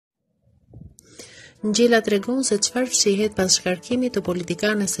Ngjela tregon se çfarë fshihet pas shkarkimit të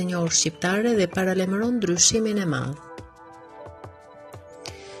politikanes së njohur shqiptare dhe paralajmëron ndryshimin e madh.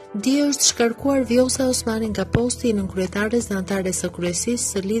 Dje është shkarkuar Vjosa Osmani nga posti i nënkryetares dhe antares së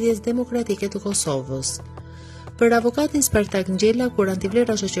kryesisë së Lidhjes Demokratike të Kosovës. Për avokatin Spartak Ngjela, kur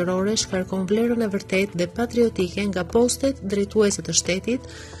antivlera shoqërore shkarkon vlerën e vërtetë dhe patriotike nga postet drejtuese të shtetit,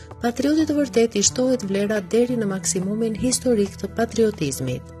 patriotit të vërtet i shtohet vlera deri në maksimumin historik të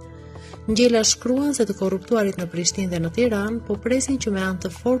patriotizmit. Ngjela shkruan se të korruptuarit në Prishtinë dhe në Tiranë po presin që me anë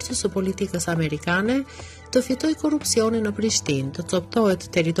të forcës së politikës amerikane të fitojë korrupsionin në Prishtinë, të coptohet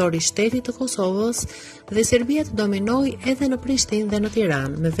territori i shtetit të Kosovës dhe Serbia të dominojë edhe në Prishtinë dhe në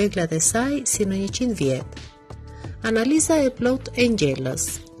Tiranë me veglat e saj si në 100 vjet. Analiza e plot e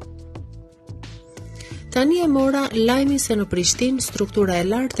Ngjelës. Tani e mora lajmin se në Prishtinë struktura e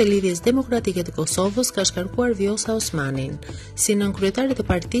lartë e Lidhjes Demokratike të Kosovës ka shkarkuar Vjosa Osmanin, si nënkryetare të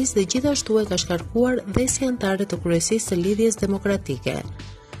partisë dhe gjithashtu e ka shkarkuar dhe si antare të kryesisë së Lidhjes Demokratike.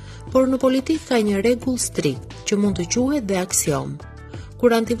 Por në politikë ka një rregull strikt që mund të quhet dhe aksiom.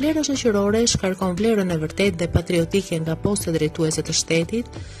 Kur antivlera shoqërore shkarkon vlerën e vërtetë dhe patriotike nga postet drejtuese të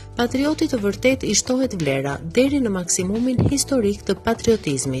shtetit, patriotit të vërtet i shtohet vlera deri në maksimumin historik të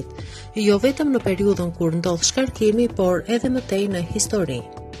patriotizmit, jo vetëm në periudhën kur ndodh shkarkimi, por edhe më tej në histori.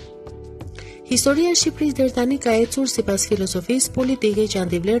 Historia e Shqipërisë deri tani ka ecur sipas filozofisë politike që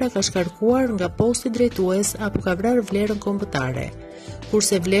antivlera ka shkarkuar nga posti drejtues apo ka vrarë vlerën kombëtare.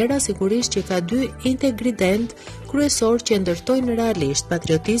 Kurse vlera sigurisht që ka dy integrident kryesor që ndërtojnë realisht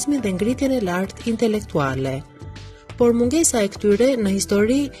patriotizmin dhe ngritjen e lartë intelektuale. Por mungesa e këtyre në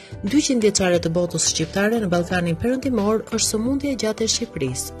histori 200 vjeçare të botës shqiptare në Ballkanin Perëndimor është sëmundje gjatë e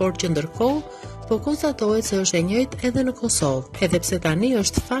Shqipërisë, por që ndërkohë po konstatohet se është e njëjtë edhe në Kosovë, edhe pse tani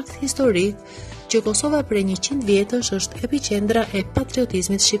është fakt historik që Kosova prej 100 vjetësh është epicendra e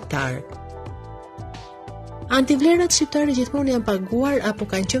patriotizmit shqiptar. Antivlerat shqiptare gjithmonë janë paguar apo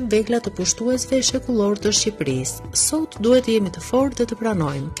kanë qenë vegla të pushtuesve shekullor të Shqipërisë. Sot duhet të jemi të fortë dhe të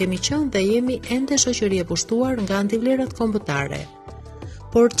pranojmë, kemi qenë dhe jemi ende shoqëri e pushtuar nga antivlerat kombëtare.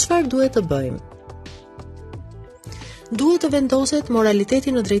 Por çfarë duhet të bëjmë? Duhet të vendoset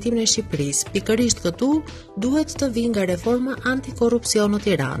moraliteti në drejtimin e Shqipërisë. Pikërisht këtu duhet të vinë nga reforma antikorrupsion në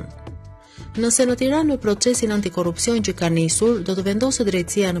Tiranë. Nëse në Tiranë me procesin antikorrupsion që ka nisur, do të vendoset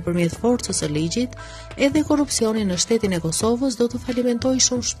drejtësia nëpërmjet forcës së ligjit, edhe korrupsioni në shtetin e Kosovës do të falimentojë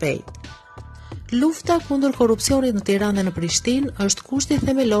shumë shpejt. Lufta kundër korrupsionit në Tiranë dhe në Prishtinë është kushti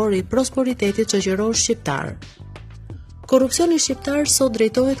themelor i prosperitetit shoqëror shqiptar. Korrupsioni shqiptar sot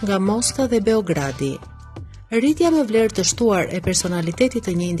drejtohet nga Moskva dhe Beogradi. Rritja me vlerë të shtuar e personalitetit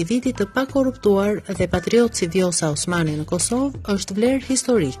të një individi të pakorruptuar dhe patriot si Vjosa Osmani në Kosovë është vlerë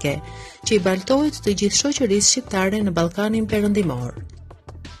historike, që i baltohet të gjithë shoqërisë shqiptare në Ballkanin Perëndimor.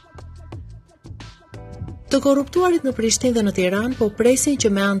 Të korruptuarit në Prishtinë dhe në Tiranë po presin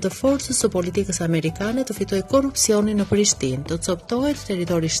që me anë të forcës së politikës amerikane të fitojë korrupsionin në Prishtinë, të coptohet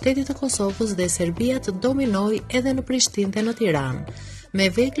territori i shtetit të Kosovës dhe Serbia të dominojë edhe në Prishtinë dhe në Tiranë,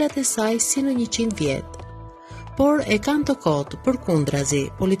 me veglat e saj si në 100 vjet. Por e kanë të kotë, përkundrazi,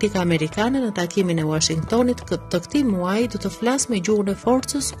 politika amerikane në takimin e Washingtonit të këtij muaji do të flasë me gjuhën e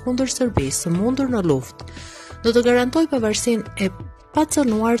forcës kundër Serbisë, së mundur në luftë. Do të garantojë pavarësinë e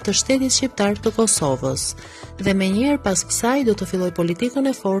pacënuar të shtetit shqiptar të Kosovës dhe menjëherë pas kësaj do të fillojë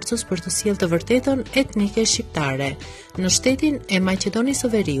politikën e forcës për të sjellë të vërtetën etnike shqiptare në shtetin e Maqedonisë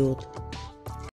së Veriut.